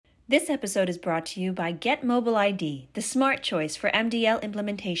This episode is brought to you by Get Mobile ID, the smart choice for MDL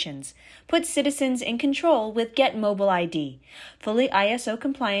implementations. Put citizens in control with Get Mobile ID. Fully ISO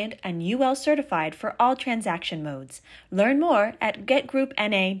compliant and UL certified for all transaction modes. Learn more at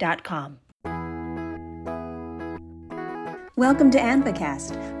getgroupna.com. Welcome to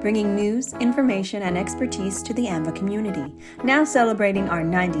AAMVAcast, bringing news, information, and expertise to the AAMVA community, now celebrating our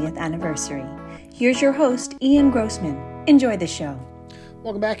 90th anniversary. Here's your host, Ian Grossman. Enjoy the show.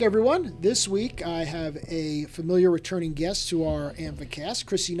 Welcome back, everyone. This week, I have a familiar returning guest to our AAMVAcast,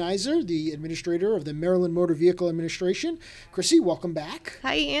 Chrissy Nizer, the administrator of the Maryland Motor Vehicle Administration. Chrissy, welcome back.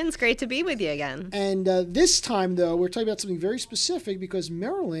 Hi, Ian. It's great to be with you again. And this time, though, we're talking about something very specific because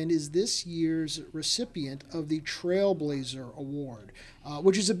Maryland is this year's recipient of the Trailblazer Award,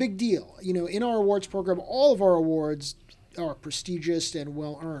 which is a big deal. You know, in our awards program, all of our awards are prestigious and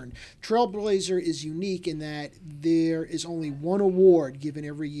well-earned. Trailblazer is unique in that there is only one award given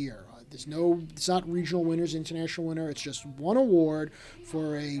every year. It's not regional winners, international winner. It's just one award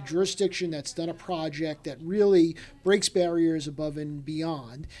for a jurisdiction that's done a project that really breaks barriers above and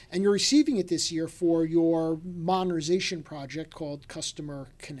beyond. And you're receiving it this year for your modernization project called Customer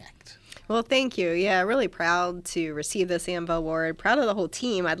Connect. Well, thank you. Yeah, really proud to receive this AAMVA award. Proud of the whole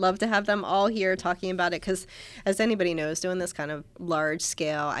team. I'd love to have them all here talking about it because, as anybody knows, doing this kind of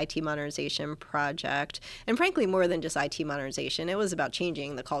large-scale IT modernization project, and frankly, more than just IT modernization, it was about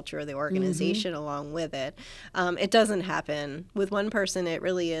changing the culture of the organization along with it. It doesn't happen with one person. It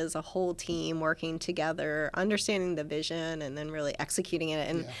really is a whole team working together, understanding the vision, and then really executing it.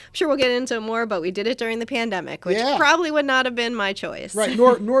 And I'm sure we'll get into it more, but we did it during the pandemic, which probably would not have been my choice. Right,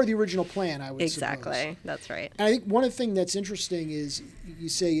 nor the original plan, I would Exactly. suppose. That's right. And I think one of the things that's interesting is you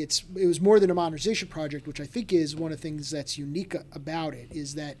say it was more than a modernization project, which I think is one of the things that's unique about it,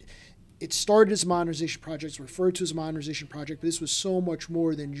 is that it started as a modernization project, referred to as a modernization project, but this was so much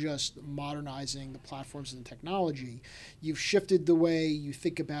more than just modernizing the platforms and the technology. You've shifted the way you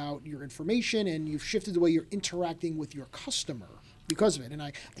think about your information, and you've shifted the way you're interacting with your customer because of it. And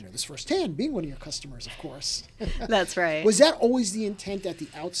I know this firsthand, being one of your customers, of course. That's right. Was that always the intent at the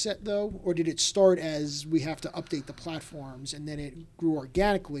outset, though? Or did it start as we have to update the platforms and then it grew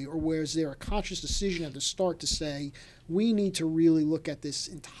organically? Or was there a conscious decision at the start to say, we need to really look at this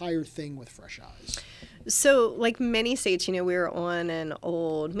entire thing with fresh eyes? So like many states, we were on an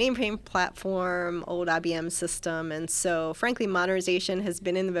old mainframe platform, old IBM system. And so frankly, modernization has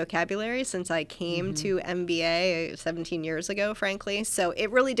been in the vocabulary since I came to MBA 17 years ago, frankly. So it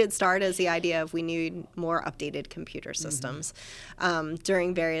really did start as the idea of we need more updated computer systems.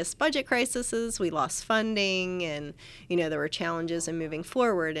 During various budget crises, we lost funding and, there were challenges in moving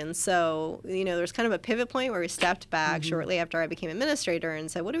forward. And so, there was kind of a pivot point where we stepped back shortly after I became administrator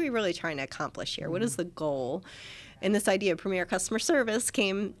and said, what are we really trying to accomplish here? What is the goal? And this idea of premier customer service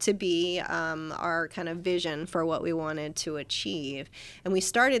came to be our kind of vision for what we wanted to achieve. And we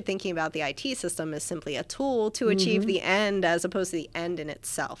started thinking about the IT system as simply a tool to achieve the end as opposed to the end in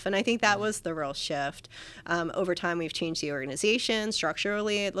itself. And I think that was the real shift. Over time, we've changed the organization.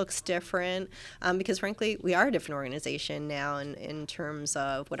 Structurally, it looks different because, frankly, we are a different organization now in terms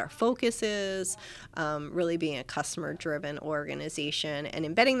of what our focus is, really being a customer-driven organization and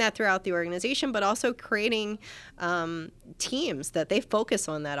embedding that throughout the organization, but also creating teams that they focus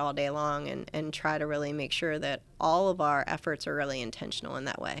on that all day long and try to really make sure that all of our efforts are really intentional in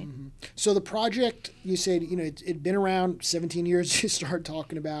that way. So the project, you said, it'd been around 17 years, you started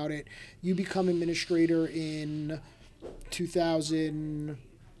talking about it. You become administrator in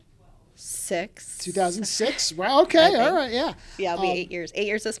 2006. Wow, okay, all right, yeah. Yeah, it'll be 8 years. 8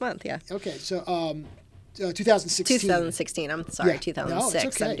 years this month, yeah. Okay, so 2016. 2016. I'm sorry, 2006. No,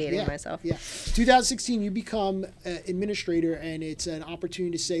 it's okay. I'm dating myself. Yeah. 2016, you become administrator, and it's an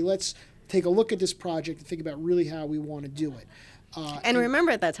opportunity to say, let's take a look at this project and think about really how we want to do it. And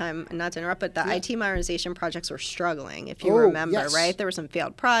remember at that time, not to interrupt, but the IT modernization projects were struggling, if you remember, right? There were some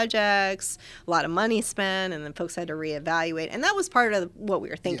failed projects, a lot of money spent, and then folks had to reevaluate. And that was part of what we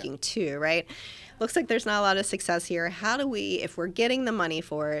were thinking too, right? Looks like there's not a lot of success here. How do we, if we're getting the money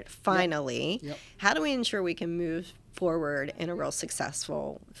for it, finally, how do we ensure we can move forward in a real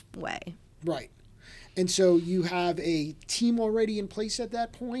successful way? Right. And so you have a team already in place at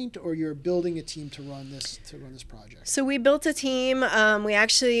that point, or you're building a team to run this project? So we built a team. We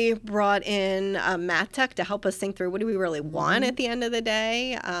actually brought in math tech to help us think through what do we really want at the end of the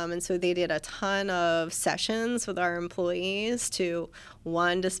day. And so they did a ton of sessions with our employees to,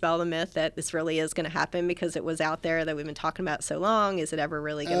 one, dispel the myth that this really is going to happen because it was out there that we've been talking about so long. Is it ever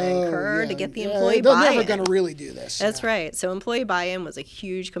really going to occur to get the employee buy-in? They're never going to really do this. That's right. So employee buy-in was a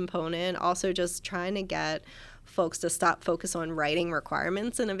huge component. Also just trying to get folks to stop focus on writing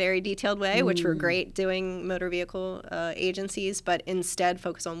requirements in a very detailed way, which were great doing motor vehicle agencies, but instead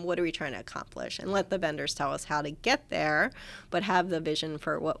focus on what are we trying to accomplish and let the vendors tell us how to get there, but have the vision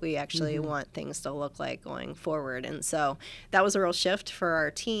for what we actually want things to look like going forward. And so that was a real shift for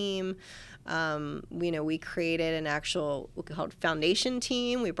our team. We created an actual what we called foundation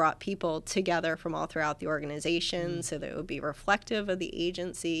team. We brought people together from all throughout the organization so that it would be reflective of the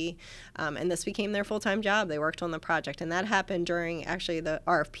agency. And this became their full-time job. They worked on the project. And that happened during actually the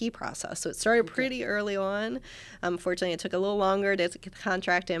RFP process. So it started pretty early on. Fortunately, it took a little longer to get the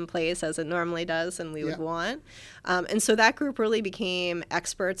contract in place as it normally does and we would want. And so that group really became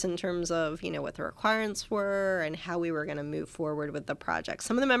experts in terms of, what the requirements were and how we were going to move forward with the project.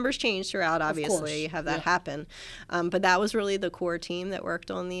 Some of the members changed throughout, obviously, have that happen. But that was really the core team that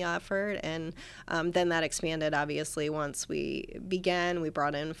worked on the effort. And then that expanded, obviously, once we began. We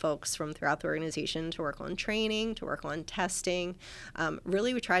brought in folks from throughout the organization to work on training, to work on testing.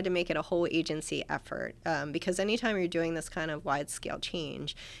 Really, we tried to make it a whole agency effort because anytime you're doing this kind of wide-scale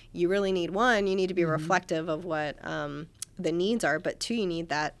change, you really need, one, you need to be reflective of what the needs are, but two, you need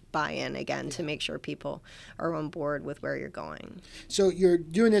that buy-in again to make sure people are on board with where you're going. So you're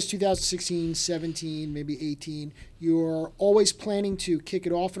doing this 2016, 17, maybe 18. You're always planning to kick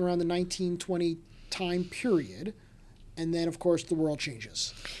it off in around the 1920 time period, and then, of course, the world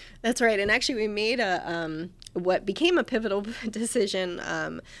changes. That's right. And actually, we made what became a pivotal decision.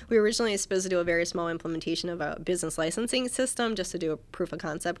 We were originally supposed to do a very small implementation of a business licensing system just to do a proof of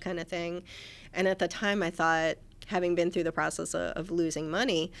concept kind of thing. And at the time, I thought, having been through the process of losing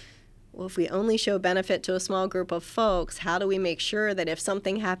money, well, if we only show benefit to a small group of folks, how do we make sure that if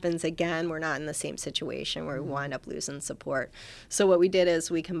something happens again, we're not in the same situation where we wind up losing support? So what we did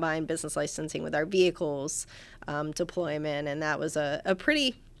is we combined business licensing with our vehicles deployment, and that was a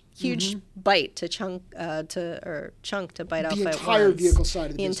pretty huge bite to chunk to bite off at once. The entire vehicle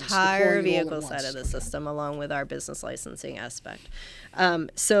side of the business. The entire vehicle side of the system, along with our business licensing aspect.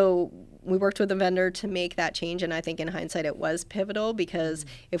 So we worked with a vendor to make that change, and I think in hindsight it was pivotal because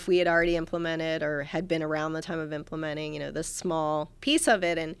if we had already implemented or had been around the time of implementing, this small piece of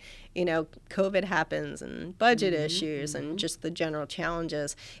it, and COVID happens and budget issues and just the general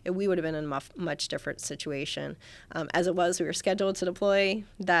challenges, we would have been in a much different situation. As it was, we were scheduled to deploy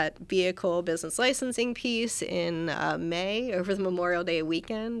that vehicle business licensing piece in May over the Memorial Day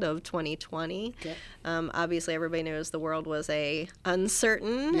weekend of 2020. Okay. Obviously, everybody knows the world was a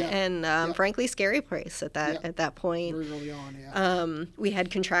uncertain and frankly scary place at that point. Very early on, we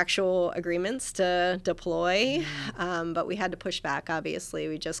had contractual agreements to deploy, but we had to push back. Obviously,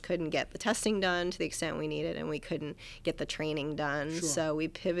 we just couldn't get the testing done to the extent we needed, and we couldn't get the training done. Sure. So we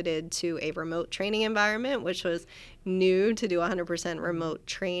pivoted to a remote training environment, which was new to do 100% remote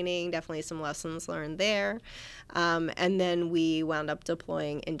training. Definitely some lessons learned there. And then we wound up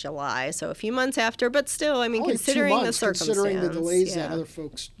deploying in July, so a few months after, but still, considering the circumstance. Considering the delays that other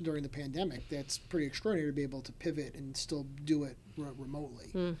folks during the pandemic, that's pretty extraordinary to be able to pivot and still do it remotely.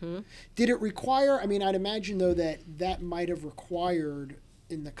 Did it require, I'd imagine, though, that might have required,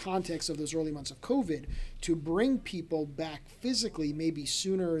 in the context of those early months of COVID, to bring people back physically maybe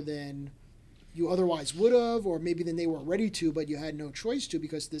sooner than you otherwise would have, or maybe than they were ready to, but you had no choice to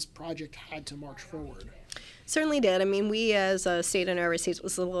because this project had to march forward. Certainly did. We as a state and overseas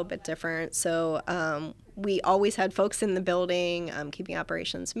was a little bit different. So we always had folks in the building, keeping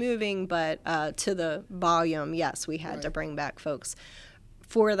operations moving, but to the volume, yes, we had to bring back folks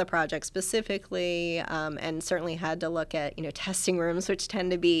for the project specifically, and certainly had to look at testing rooms, which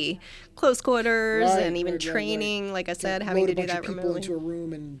tend to be close quarters, and even training. Like I said, having to do that remotely. People into a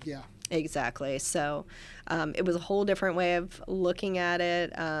room and Exactly. So it was a whole different way of looking at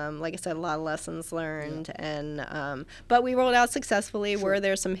it. Like I said, a lot of lessons learned, and but we rolled out successfully. Sure. Were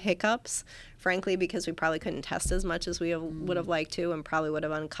there some hiccups? Frankly, because we probably couldn't test as much as we would have liked to, and probably would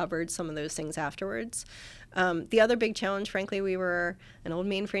have uncovered some of those things afterwards. The other big challenge, frankly, we were an old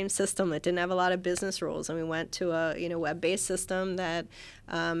mainframe system that didn't have a lot of business rules, and we went to a web-based system that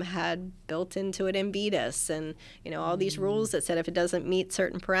had built into it MVDIS and all these rules that said if it doesn't meet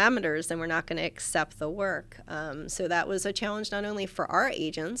certain parameters, then we're not going to accept the work. So that was a challenge not only for our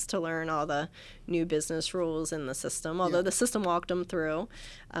agents to learn all the new business rules in the system, although the system walked them through.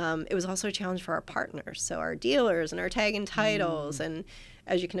 It was also a challenge for our partners, so our dealers and our tag and titles, and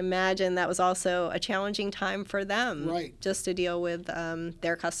as you can imagine, that was also a challenging time for them, just to deal with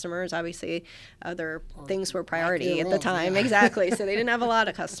their customers. Obviously, other things were priority at the time. Exactly. So they didn't have a lot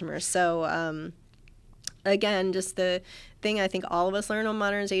of customers. So again, just the thing I think all of us learn on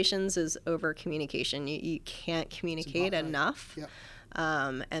modernizations is over communication. You can't communicate enough.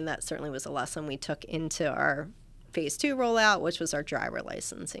 And that certainly was a lesson we took into our phase 2 rollout, which was our driver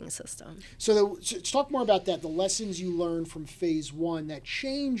licensing system. So let's talk more about that, the lessons you learned from phase 1 that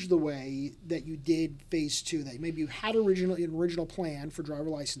changed the way that you did phase 2, that maybe you had an original plan for driver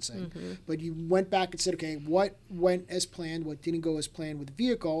licensing, but you went back and said, okay, what went as planned, what didn't go as planned with the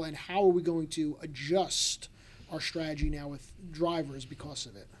vehicle, and how are we going to adjust our strategy now with drivers because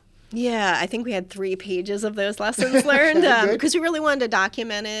of it? Yeah, I think we had 3 pages of those lessons learned because we really wanted to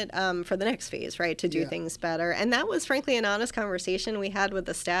document it for the next phase, right, to do things better. And that was, frankly, an honest conversation we had with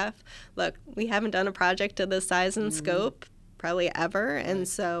the staff. Look, we haven't done a project of this size and scope probably ever. And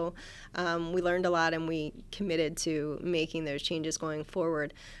so we learned a lot and we committed to making those changes going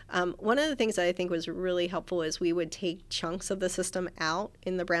forward. One of the things that I think was really helpful is we would take chunks of the system out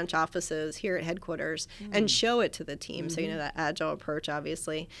in the branch offices here at headquarters and show it to the team. So, that agile approach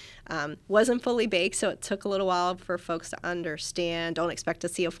obviously wasn't fully baked, so it took a little while for folks to understand. Don't expect to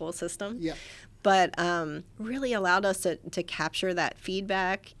see a full system. Yeah. But really allowed us to capture that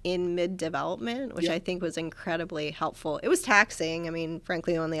feedback in mid-development, which I think was incredibly helpful. It was taxing, I mean,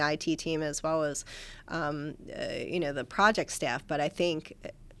 frankly, on the IT team as well as, the project staff. But I think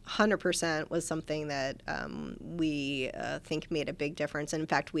 100% was something that we think made a big difference. And in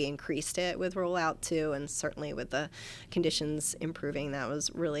fact, we increased it with rollout 2, and certainly with the conditions improving, that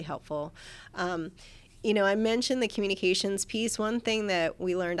was really helpful. I mentioned the communications piece. One thing that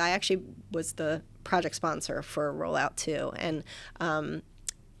we learned, I actually was the project sponsor for Rollout 2, and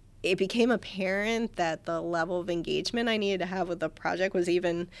it became apparent that the level of engagement I needed to have with the project was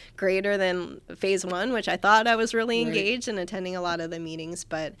even greater than phase 1, which I thought I was really engaged in attending a lot of the meetings.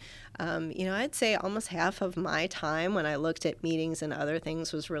 But, I'd say almost half of my time when I looked at meetings and other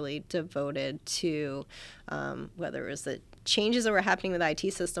things was really devoted to whether it was the changes that were happening with the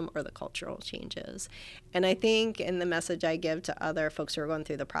IT system or the cultural changes. And I think in the message I give to other folks who are going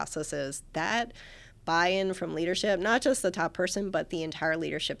through the process is that buy-in from leadership, not just the top person, but the entire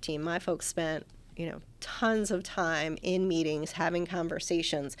leadership team. My folks spent, tons of time in meetings, having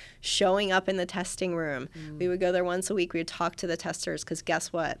conversations, showing up in the testing room. We would go there once a week. We would talk to the testers because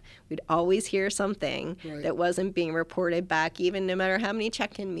guess what? We'd always hear something that wasn't being reported back, even no matter how many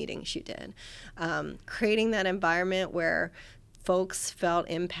check-in meetings you did. Creating that environment where folks felt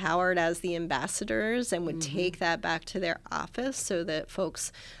empowered as the ambassadors and would take that back to their office so that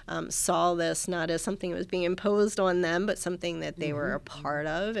folks saw this not as something that was being imposed on them, but something that they were a part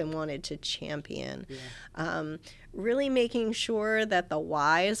of and wanted to champion. Really making sure that the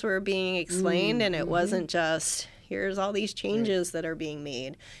whys were being explained and it wasn't just, here's all these changes that are being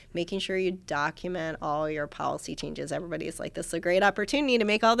made. Making sure you document all your policy changes. Everybody's like, this is a great opportunity to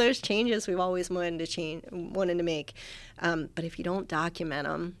make all those changes we've always wanted to make. But if you don't document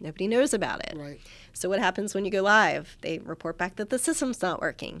them, nobody knows about it. Right. So what happens when you go live? They report back that the system's not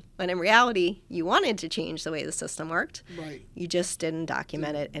working. When in reality, you wanted to change the way the system worked. Right. You just didn't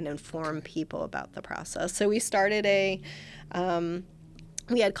document it and inform people about the process. So we started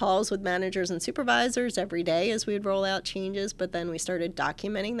we had calls with managers and supervisors every day as we would roll out changes, but then we started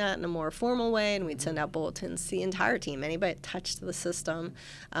documenting that in a more formal way, and we'd send out bulletins to the entire team. Anybody that touched the system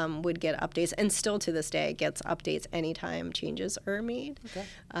would get updates, and still to this day gets updates anytime changes are made.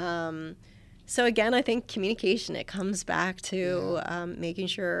 Okay. So again, I think communication, it comes back to making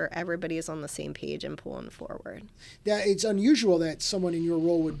sure everybody is on the same page and pulling forward. Yeah, it's unusual that someone in your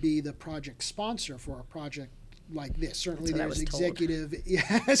role would be the project sponsor for a project like this. Certainly there's executive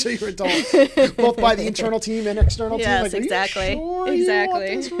so you were told both by the internal team and external team, like, exactly. Are you sure you want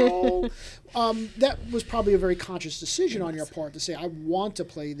this role? That was probably a very conscious decision on your part to say, I want to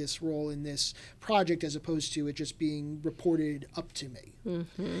play this role in this project as opposed to it just being reported up to me.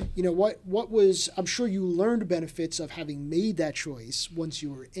 What was, I'm sure you learned benefits of having made that choice once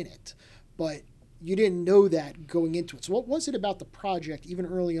you were in it, but you didn't know that going into it. So what was it about the project, even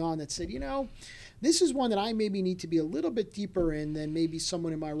early on, that said, this is one that I maybe need to be a little bit deeper in than maybe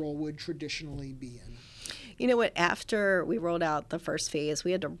someone in my role would traditionally be in? You know what? After we rolled out the first phase,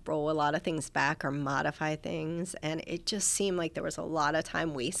 we had to roll a lot of things back or modify things, and it just seemed like there was a lot of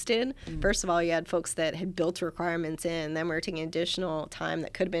time wasted. First of all, you had folks that had built requirements in, then we were taking additional time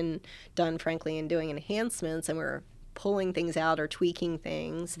that could have been done, frankly, in doing enhancements, and we were pulling things out or tweaking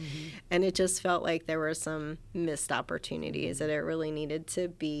things. And it just felt like there were some missed opportunities that it really needed to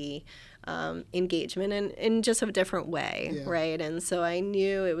be engagement in just a different way, right? And so I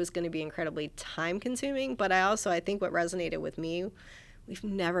knew it was going to be incredibly time consuming, but I think what resonated with me, we've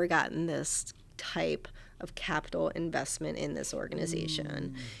never gotten this type of capital investment in this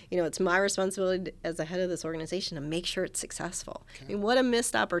organization. It's my responsibility as the head of this organization to make sure it's successful. I mean, what a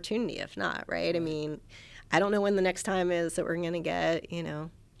missed opportunity if not, right? I mean, I don't know when the next time is that we're going to get,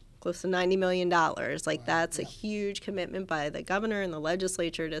 close to $90 million. Like, that's a huge commitment by the governor and the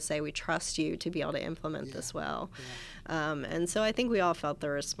legislature to say, we trust you to be able to implement this well. And so I think we all felt the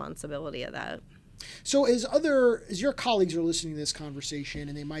responsibility of that. So as your colleagues are listening to this conversation,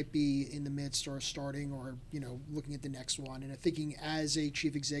 and they might be in the midst or starting or, looking at the next one and are thinking, as a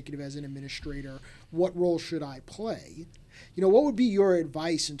chief executive, as an administrator, what role should I play? What would be your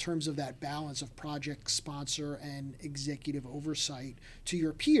advice in terms of that balance of project sponsor and executive oversight to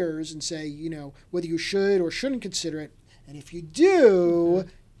your peers, and say, whether you should or shouldn't consider it, and if you do,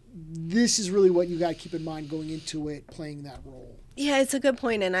 this is really what you got to keep in mind going into it, playing that role? Yeah, it's a good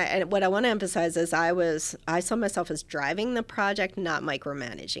point. And what I want to emphasize is I saw myself as driving the project, not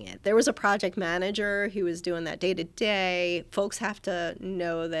micromanaging it. There was a project manager who was doing that day to day. Folks have to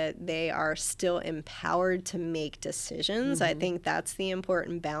know that they are still empowered to make decisions. I think that's the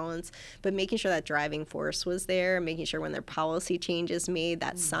important balance. But making sure that driving force was there, making sure when their policy changes made,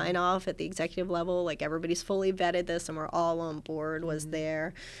 that sign off at the executive level, like everybody's fully vetted this and we're all on board, was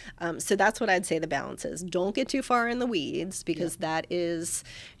there. So that's what I'd say the balance is. Don't get too far in the weeds, because that is,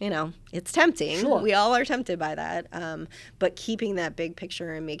 it's tempting. Sure. We all are tempted by that. But keeping that big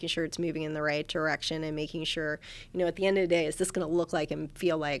picture and making sure it's moving in the right direction, and making sure, at the end of the day, is this going to look like and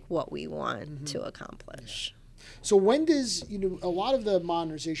feel like what we want to accomplish? So when does, a lot of the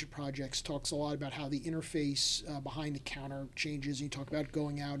modernization projects talks a lot about how the interface behind the counter changes. You talk about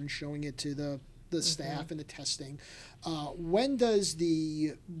going out and showing it to the staff and the testing. When does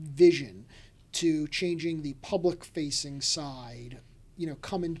the vision to changing the public-facing side,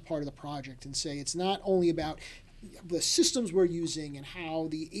 come into part of the project, and say it's not only about the systems we're using and how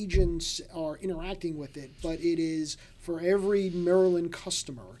the agents are interacting with it, but it is for every Maryland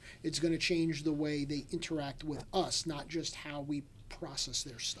customer, it's going to change the way they interact with us, not just how we process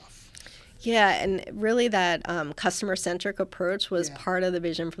their stuff? Yeah, and really that customer-centric approach was part of the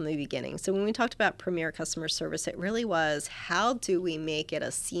vision from the beginning. So when we talked about premier customer service, it really was, how do we make it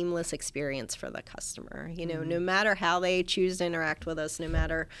a seamless experience for the customer? No matter how they choose to interact with us, no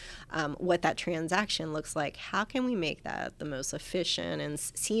matter what that transaction looks like, how can we make that the most efficient and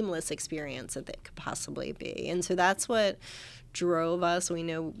seamless experience that it could possibly be? And so that's what drove us. We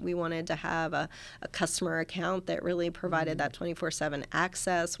know we wanted to have a customer account that really provided that 24/7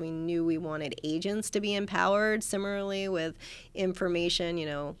 access. We knew we wanted agents to be empowered. Similarly with information,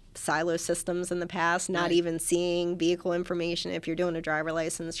 silo systems in the past, not even seeing vehicle information if you're doing a driver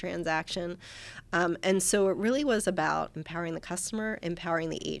license transaction. And so it really was about empowering the customer, empowering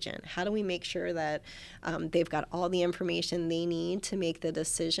the agent. How do we make sure that they've got all the information they need to make the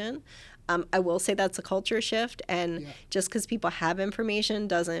decision? I will say that's a culture shift, and just because people have information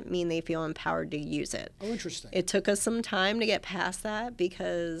doesn't mean they feel empowered to use it. Oh, interesting. It took us some time to get past that,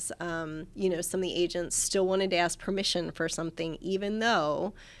 because, some of the agents still wanted to ask permission for something, even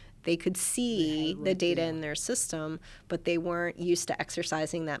though they could see the data in their system, but they weren't used to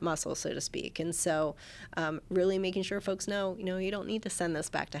exercising that muscle, so to speak. And so really making sure folks know, you don't need to send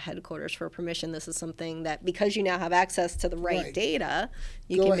this back to headquarters for permission. This is something that, because you now have access to the right data,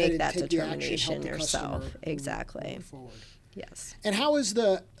 you can make that determination yourself. Exactly. Yes. And how is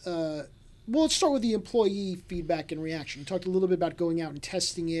the... well, let's start with the employee feedback and reaction. You talked a little bit about going out and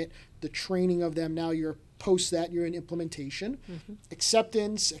testing it, the training of them. Now you're post that, you're in implementation.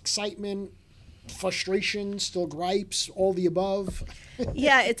 Acceptance, excitement, frustration, still gripes, all the above.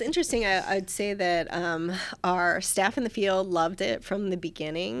 Yeah, it's interesting. I'd say that our staff in the field loved it from the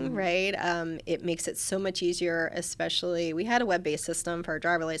beginning, right? It makes it so much easier, especially, we had a web-based system for our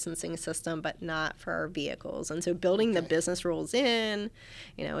driver licensing system, but not for our vehicles. And so building the business rules in,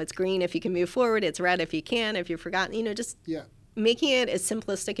 it's green if you can move forward, it's red if you can, if you've forgotten, just... making it as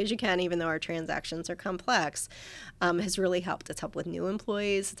simplistic as you can, even though our transactions are complex, has really helped. It's helped with new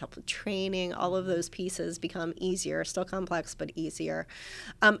employees, it's helped with training, all of those pieces become easier, still complex, but easier.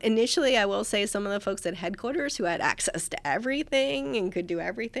 Initially, I will say some of the folks at headquarters who had access to everything and could do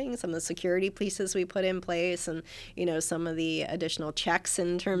everything, some of the security pieces we put in place, and, some of the additional checks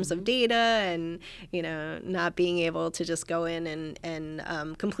in terms of data, and, not being able to just go in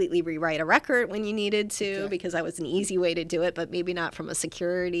and completely rewrite a record when you needed to, because that was an easy way to do it, but maybe not from a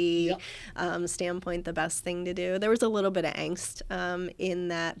security standpoint the best thing to do. There was a little bit of angst in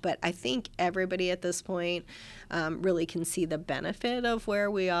that, but I think everybody at this point really can see the benefit of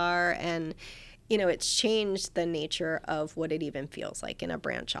where we are, and it's changed the nature of what it even feels like in a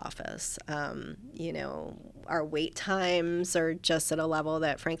branch office. our wait times are just at a level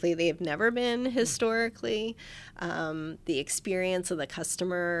that, frankly, they've never been historically. The experience of the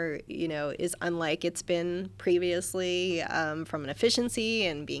customer, is unlike it's been previously, from an efficiency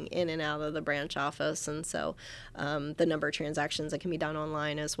and being in and out of the branch office. And so the number of transactions that can be done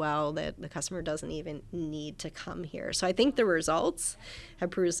online as well, that the customer doesn't even need to come here. So I think the results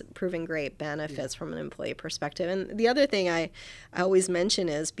have proven great benefits from an employee perspective. And the other thing I always mention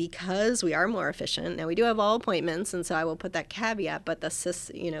is, because we are more efficient, now we do have all appointments, and so I will put that caveat, but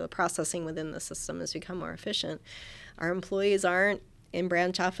the processing within the system has become more efficient. Our employees aren't in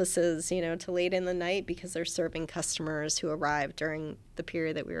branch offices, till late in the night, because they're serving customers who arrived during the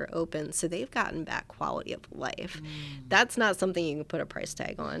period that we were open. So they've gotten back quality of life. That's not something you can put a price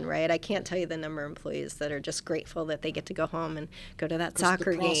tag on, right? I can't tell you the number of employees that are just grateful that they get to go home and go to that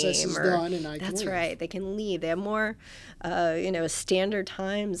soccer the process game. Is done and I can That's leave. right. They can leave. They have more, standard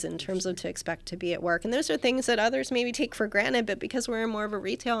times in terms of to expect to be at work. And those are things that others maybe take for granted, but because we're in more of a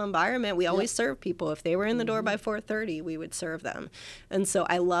retail environment, we always serve people. If they were in the door by 4:30, we would serve them. And so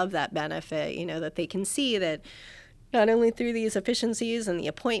I love that benefit, that they can see that not only through these efficiencies and the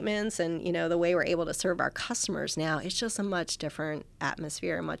appointments and, the way we're able to serve our customers now, it's just a much different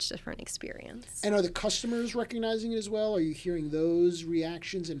atmosphere, a much different experience. And are the customers recognizing it as well? Are you hearing those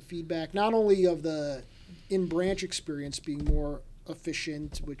reactions and feedback, not only of the in-branch experience being more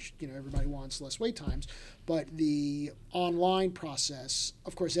efficient, which, everybody wants less wait times, but the online process?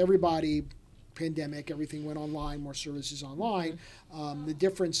 Of course, everybody, pandemic, everything went online, more services online. The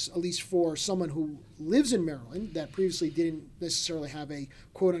difference, at least for someone who lives in Maryland that previously didn't necessarily have a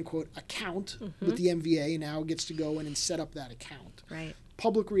quote-unquote account with the MVA, and now gets to go in and set up that account. Right.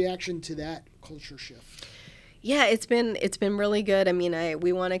 Public reaction to that culture shift. Yeah, it's been really good. I mean,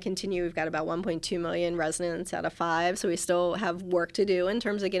 we want to continue. We've got about 1.2 million residents out of 5, so we still have work to do in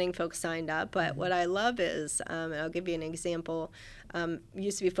terms of getting folks signed up. But what I love is, and I'll give you an example.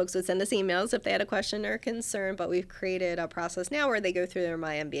 Used to be folks would send us emails if they had a question or concern, but we've created a process now where they go through their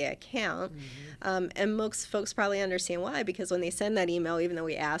MyMBA account. And most folks probably understand why, because when they send that email, even though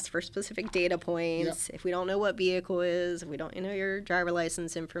we ask for specific data points, if we don't know what vehicle is, if we don't know your driver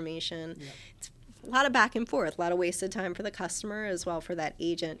license information, it's a lot of back and forth, a lot of wasted time for the customer as well for that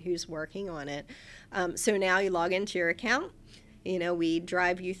agent who's working on it. So now you log into your account. We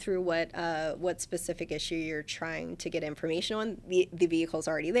drive you through what specific issue you're trying to get information on. The vehicle's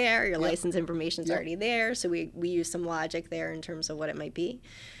already there. Your license information's already there. So we use some logic there in terms of what it might be.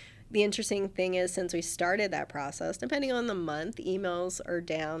 The interesting thing is, since we started that process, depending on the month, emails are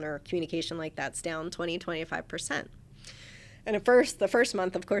down, or communication like that's down 20-25%. And the first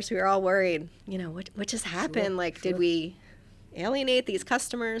month, of course, we were all worried, what just happened? Did we alienate these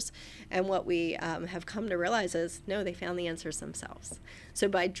customers? And what we have come to realize is, no, they found the answers themselves. So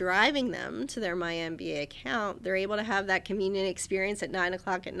by driving them to their MyMBA account, they're able to have that convenient experience at 9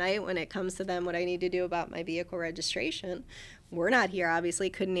 o'clock at night when it comes to them, what I need to do about my vehicle registration. We're not here, obviously,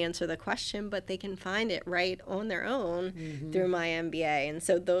 couldn't answer the question, but they can find it right on their own through MyMBA. And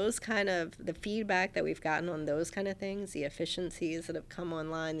so those kind of, the feedback that we've gotten on those kind of things, the efficiencies that have come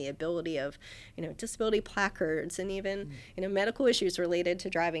online, the ability of, disability placards and even, medical issues related to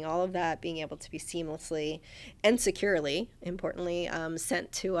driving, all of that being able to be seamlessly and securely, importantly, sent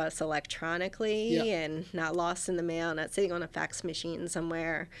to us electronically and not lost in the mail, not sitting on a fax machine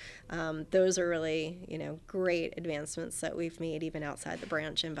somewhere. Those are really, great advancements that we've made even outside the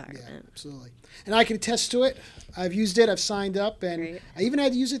branch environment. Yeah, absolutely. And I can attest to it. I've used it. I've signed up. And Great. I even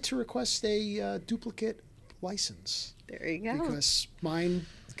had to use it to request a duplicate license. There you go. Because mine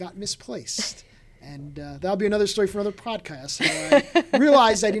got misplaced. And that'll be another story for another podcast. I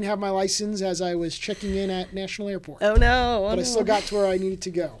realized I didn't have my license as I was checking in at National Airport. Oh, no. But I still got to where I needed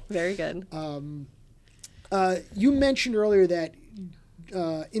to go. Very good. You mentioned earlier that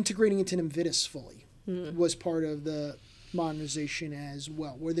integrating into Invitus fully was part of the modernization as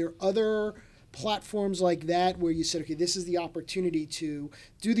well. Were there other platforms like that where you said, okay, this is the opportunity to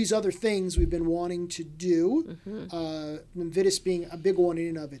do these other things we've been wanting to do, Invitus being a big one in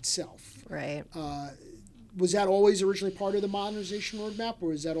and of itself? Right. Was that always originally part of the modernization roadmap,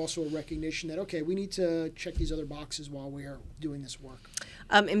 or is that also a recognition that, okay, we need to check these other boxes while we are doing this work?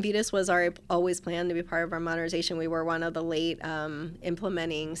 Invitus was always planned to be part of our modernization. We were one of the late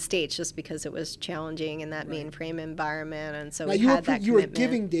implementing states just because it was challenging in that mainframe environment, and so now, we had that you were commitment.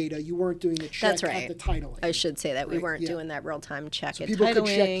 giving data. You weren't doing the check That's right. at the titling. I should say that we weren't doing that real-time check so at people titling. could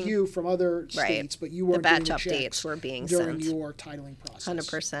check you from other states, but you weren't the batch doing the updates checks were being during sent. your titling process.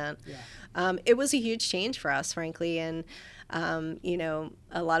 100%. Yeah. It was a huge change for us, frankly, and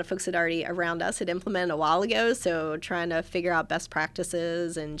A lot of folks around us had implemented a while ago, so trying to figure out best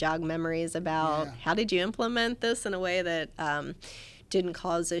practices and jog memories about how did you implement this in a way that didn't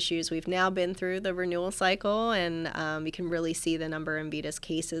cause issues. We've now been through the renewal cycle, and we can really see the number of Invitas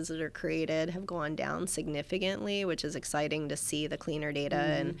cases that are created have gone down significantly, which is exciting to see the cleaner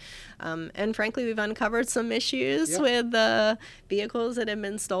data. And frankly, we've uncovered some issues with vehicles that have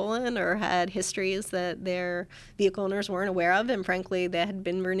been stolen or had histories that their vehicle owners weren't aware of, and frankly, they had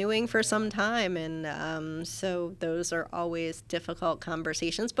been renewing for some time. And so those are always difficult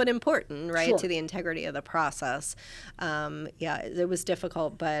conversations, but important, right, to the integrity of the process. It was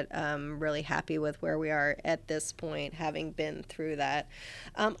difficult, but really happy with where we are at this point, having been through that.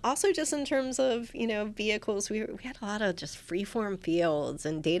 Also, just in terms of, vehicles, we had a lot of just free-form fields,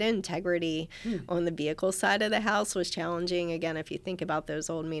 and data integrity on the vehicle side of the house was challenging. Again, if you think about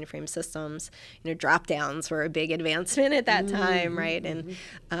those old mainframe systems, drop-downs were a big advancement at that time, right?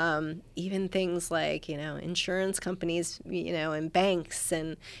 And even things like, insurance companies, and banks,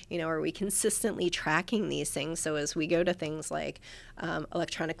 and, are we consistently tracking these things? So as we go to things like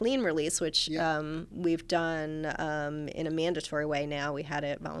electronic lien release, which we've done in a mandatory way now. We had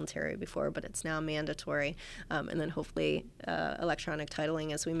it voluntary before, but it's now mandatory. And then hopefully electronic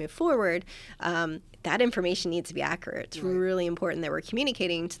titling as we move forward. That information needs to be accurate. It's really important that we're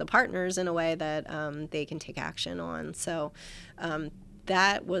communicating to the partners in a way that they can take action on. So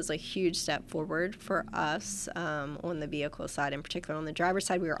that was a huge step forward for us on the vehicle side. In particular, on the driver's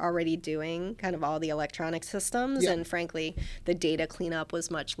side, we were already doing kind of all the electronic systems, and frankly, the data cleanup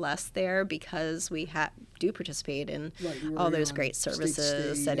was much less there because we do participate in all those great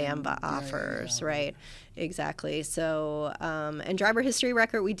services that AAMVA offers, right? Exactly. So, and driver history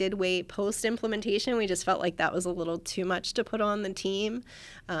record, we did wait post-implementation. We just felt like that was a little too much to put on the team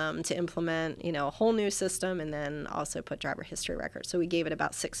to implement, a whole new system and then also put driver history record. So we gave it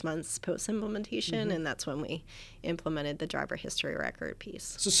about 6 months post-implementation, and that's when we implemented the driver history record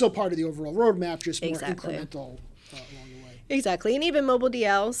piece. So still part of the overall roadmap, just more incremental along the way. Exactly. And even mobile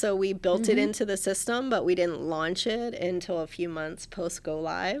DL, so we built it into the system, but we didn't launch it until a few months post go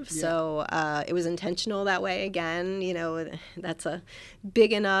live. So it was intentional that way. Again, that's a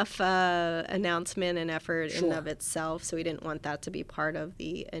big enough announcement and effort in and of itself. So we didn't want that to be part of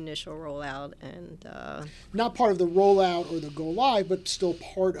the initial rollout. And not part of the rollout or the go live, but still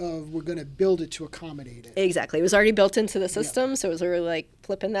part of we're going to build it to accommodate it. Exactly. It was already built into the system. So it was really like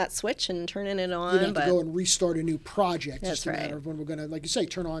flipping that switch and turning it on. You didn't have to go and restart a new project. That's just a matter of when we're going to, like you say,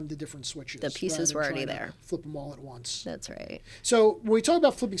 turn on the different switches. The pieces were already there. Flip them all at once. That's right. So when we talk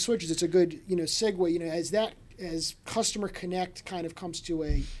about flipping switches, it's a good segue. As Customer Connect kind of comes to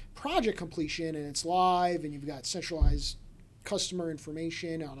a project completion and it's live and you've got centralized customer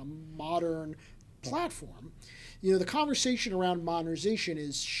information on a modern platform, the conversation around modernization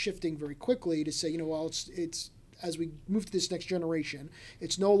is shifting very quickly to say, it's as we move to this next generation,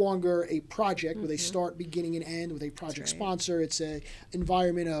 it's no longer a project where they start, beginning, and end with a project sponsor. It's an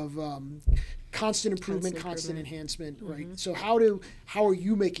environment of constant improvement, constant enhancement, right? So how are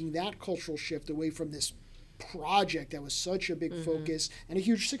you making that cultural shift away from this project that was such a big focus and a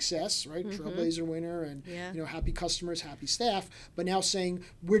huge success, right? Trailblazer winner and happy customers, happy staff, but now saying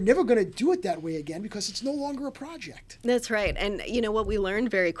we're never going to do it that way again because it's no longer a project. That's right. And what we learned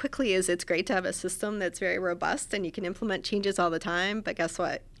very quickly is it's great to have a system that's very robust and you can implement changes all the time, but guess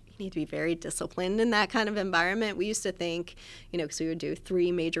what? You need to be very disciplined in that kind of environment. We used to think, because we would do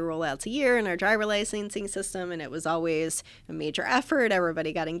 3 major rollouts a year in our driver licensing system, and it was always a major effort.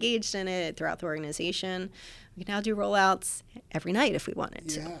 Everybody got engaged in it throughout the organization. We can now do rollouts every night if we wanted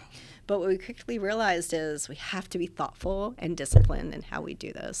to. But what we quickly realized is we have to be thoughtful and disciplined in how we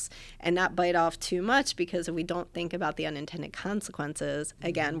do this and not bite off too much, because if we don't think about the unintended consequences,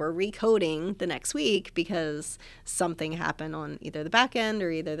 again, we're recoding the next week because something happened on either the back end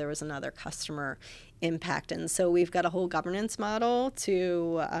or either there was another customer impact. And so we've got a whole governance model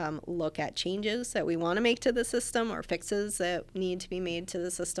to look at changes that we want to make to the system or fixes that need to be made to the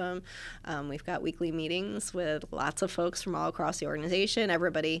system. We've got weekly meetings with lots of folks from all across the organization.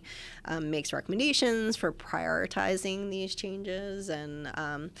 Everybody makes recommendations for prioritizing these changes.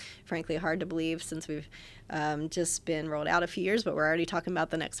 And frankly, hard to believe since we've just been rolled out a few years, but we're already talking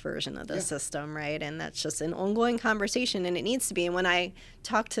about the next version of the system, right? And that's just an ongoing conversation, and it needs to be. And when I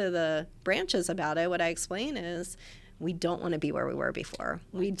talk to the branches about it, what I explain is we don't want to be where we were before.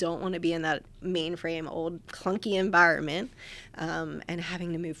 We don't want to be in that mainframe, old, clunky environment and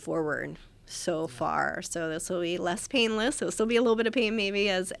having to move forward so far. So this will be less painless. It'll still be a little bit of pain maybe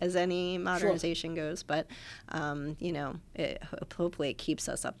as any modernization goes, but hopefully it keeps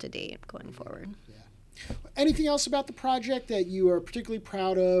us up to date going forward. Anything else about the project that you are particularly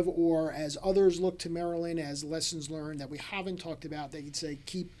proud of, or as others look to Maryland as lessons learned that we haven't talked about that you'd say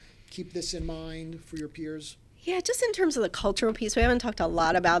keep this in mind for your peers? Yeah, just in terms of the cultural piece, we haven't talked a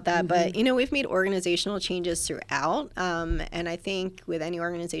lot about that, but we've made organizational changes throughout, and I think with any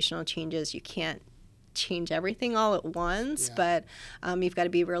organizational changes, you can't change everything all at once, but you've got to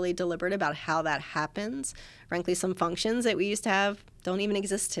be really deliberate about how that happens. Frankly, some functions that we used to have don't even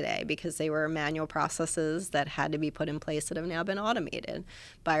exist today because they were manual processes that had to be put in place that have now been automated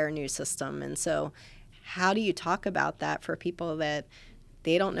by our new system. And so how do you talk about that for people that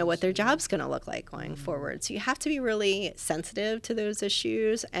they don't know what their job's going to look like going forward? So you have to be really sensitive to those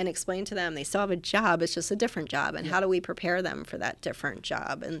issues and explain to them they still have a job, it's just a different job. And how do we prepare them for that different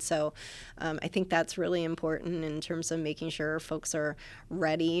job? And so I think that's really important in terms of making sure folks are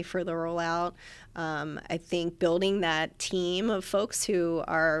ready for the rollout. I think building that team of folks who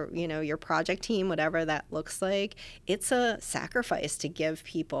are, your project team, whatever that looks like, it's a sacrifice to give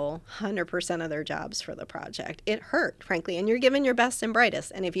people 100% of their jobs for the project. It hurt, frankly, and you're giving your best and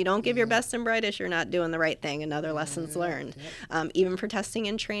brightest. And if you don't give your best and brightest, you're not doing the right thing. Another lessons learned. Even for testing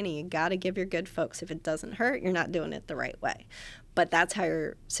and training, you got to give your good folks. If it doesn't hurt, you're not doing it the right way. But that's how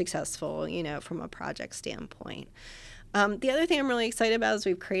you're successful, from a project standpoint. The other thing I'm really excited about is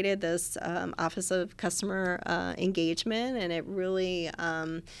we've created this Office of Customer Engagement, and it really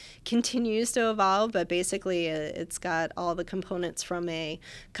continues to evolve, but basically it's got all the components from a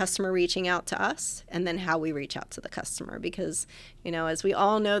customer reaching out to us and then how we reach out to the customer, because as we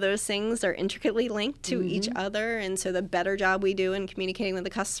all know, those things are intricately linked to each other, and so the better job we do in communicating with the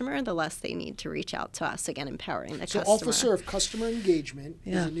customer, the less they need to reach out to us, again, empowering the customer. So Officer of Customer Engagement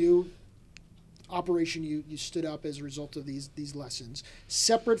is a new operation you stood up as a result of these lessons,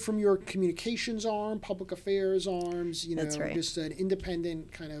 separate from your communications arm, public affairs arms, That's right. Just an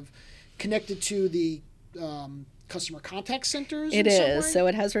independent kind of connected to the customer contact centers. It is. So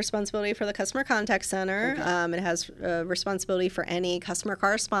it has responsibility for the customer contact center. Okay. It has responsibility for any customer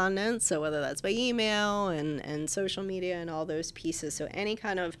correspondence, so whether that's by email and social media and all those pieces. So any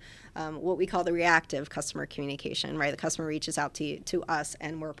kind of what we call the reactive customer communication, right? The customer reaches out to us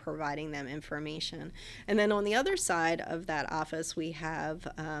and we're providing them information. And then on the other side of that office, we have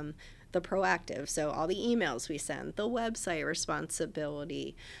the proactive. So all the emails we send, the website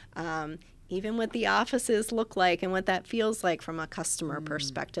responsibility, even what the offices look like and what that feels like from a customer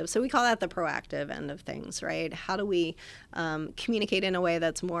perspective. So we call that the proactive end of things, right? How do we communicate in a way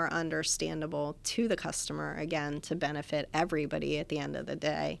that's more understandable to the customer, again, to benefit everybody at the end of the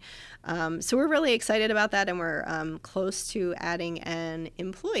day? So we're really excited about that, and we're close to adding an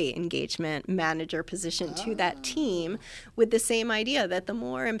employee engagement manager position to that team with the same idea that the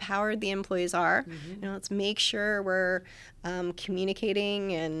more empowered the employees are, let's make sure we're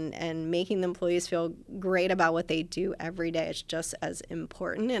communicating and making the employees feel great about what they do every day. It's just as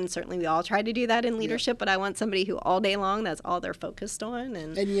important, and certainly we all try to do that in leadership, but I want somebody who all day long, that's all they're focused on.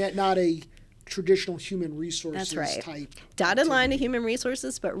 And yet not a traditional human resources that's right. type. Dotted line to human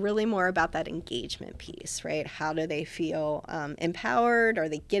resources, but really more about that engagement piece, right? How do they feel empowered? Are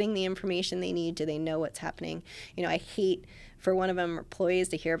they getting the information they need? Do they know what's happening? I hate for one of them employees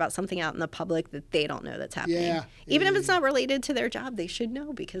to hear about something out in the public that they don't know that's happening. Even if it's not related to their job, they should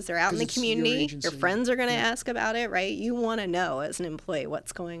know because they're out in the community. Your friends are going to ask about it, right? You want to know as an employee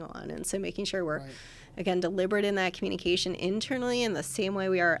what's going on. And so making sure we're, again, deliberate in that communication internally in the same way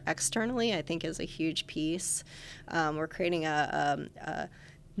we are externally, I think is a huge piece. We're creating a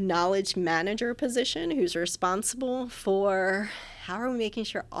knowledge manager position who's responsible for how are we making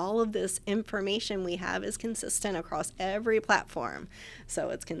sure all of this information we have is consistent across every platform. So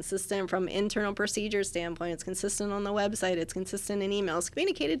it's consistent from internal procedure standpoint, it's consistent on the website, it's consistent in email. It's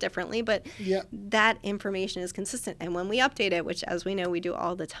communicated differently, but that information is consistent. And when we update it, which as we know we do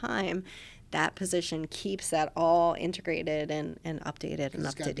all the time, that position keeps that all integrated and updated and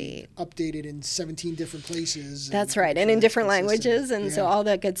up to date. Updated in 17 different places. That's right, and in different languages, and so all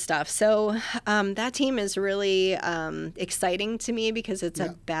that good stuff. So that team is really exciting to me because it's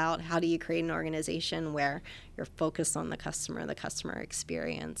about how do you create an organization where you're focused on the customer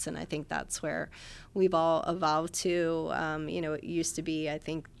experience, and I think that's where we've all evolved to. It used to be, I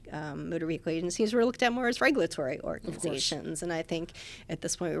think, motor vehicle agencies were looked at more as regulatory organizations, and I think at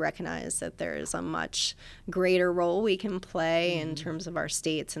this point we recognize that there is a much greater role we can play in terms of our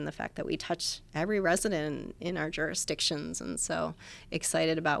states and the fact that we touch every resident in our jurisdictions, and so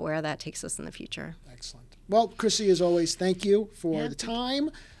excited about where that takes us in the future. Excellent. Well, Chrissy, as always, thank you for the time.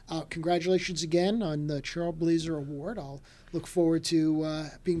 Congratulations again on the Trailblazer Award. I'll look forward to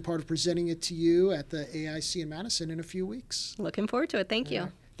being part of presenting it to you at the AIC in Madison in a few weeks. Looking forward to it. Thank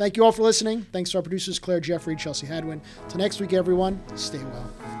you. Thank you all for listening. Thanks to our producers, Claire Jeffrey and Chelsea Hadwin. Till next week, everyone, stay well.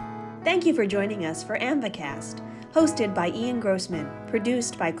 Thank you for joining us for AAMVAcast, hosted by Ian Grossman,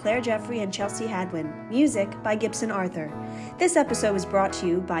 produced by Claire Jeffrey and Chelsea Hadwin, music by Gibson Arthur. This episode was brought to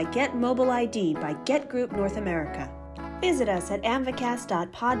you by Get Mobile ID by Get Group North America. Visit us at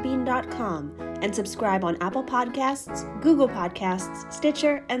amvacast.podbean.com and subscribe on Apple Podcasts, Google Podcasts,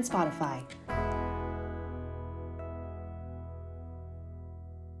 Stitcher, and Spotify.